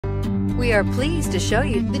We are pleased to show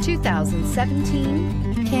you the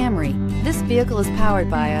 2017 Camry. This vehicle is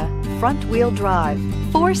powered by a front-wheel drive,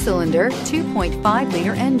 4-cylinder,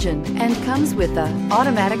 2.5-liter engine, and comes with an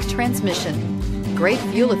automatic transmission. Great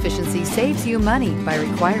fuel efficiency saves you money by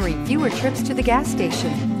requiring fewer trips to the gas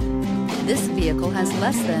station. This vehicle has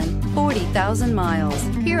less than 40,000 miles.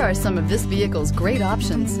 Here are some of this vehicle's great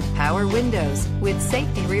options: power windows with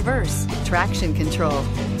safety reverse, traction control,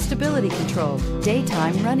 stability control,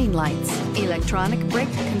 daytime running lights, electronic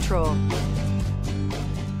brake control.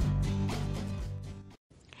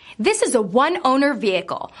 This is a one-owner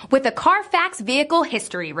vehicle with a Carfax Vehicle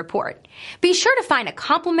History Report. Be sure to find a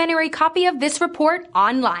complimentary copy of this report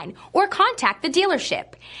online or contact the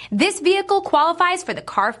dealership. This vehicle qualifies for the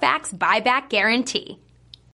Carfax Buyback Guarantee.